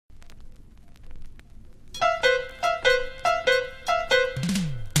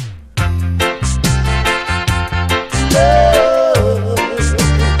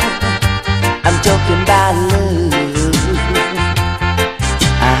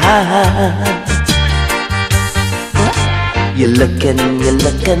You're looking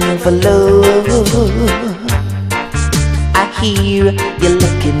for love. I hear you're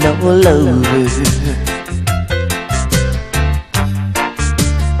looking all over.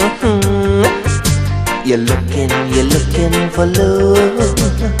 You're looking for love.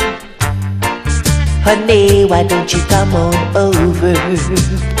 Honey, why don't you come on over?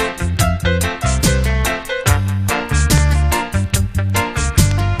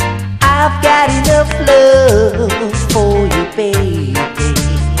 I've got enough love for you, baby,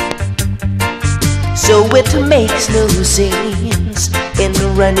 so it makes no sense in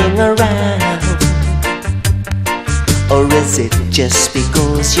running around. Or is it just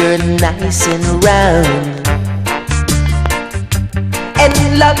because you're nice and round?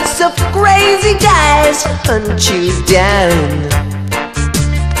 And lots of crazy guys hunt you down.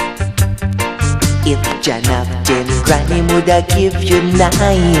 If John Upton Granny would I give you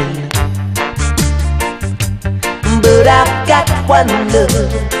 9, but I've got one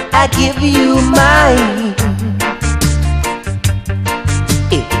love, I give you mine.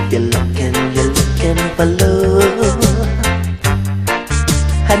 If you're looking for love,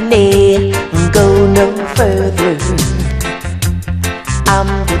 honey, go no further. I'm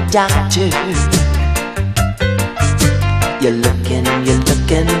the doctor. You're looking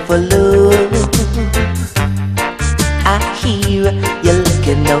for love. I hear you're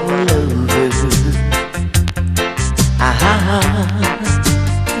looking all over.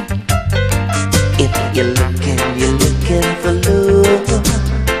 If you're looking for love,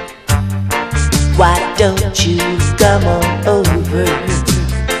 why don't you come on over,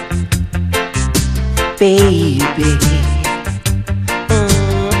 baby?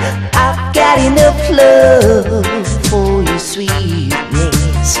 I've got enough love for your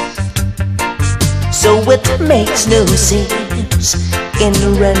sweetness, so it makes no sense in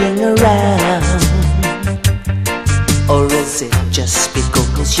running around. Or is it just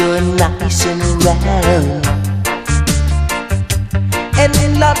because you're nice and round? And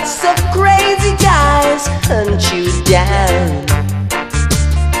lots of crazy guys hunt you down.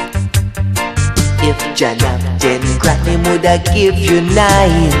 If John Upton Granny would I give you 9,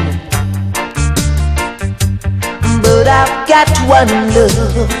 but I've got one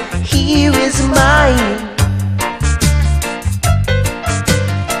love, here is mine.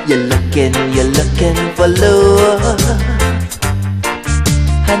 You're looking for love.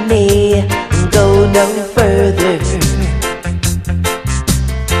 Honey, go no further.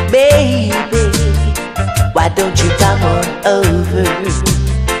 Baby, why don't you come on over?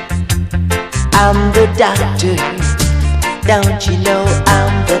 I'm the doctor. Don't you know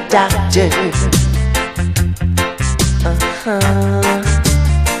I'm the doctor?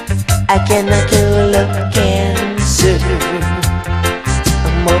 I can cure love cancer.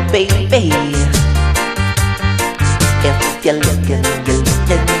 Oh baby, if you're looking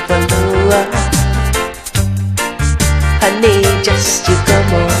for love, honey, just you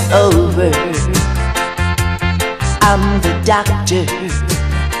come on over. I'm the doctor.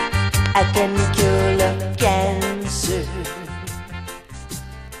 I can cure love cancer.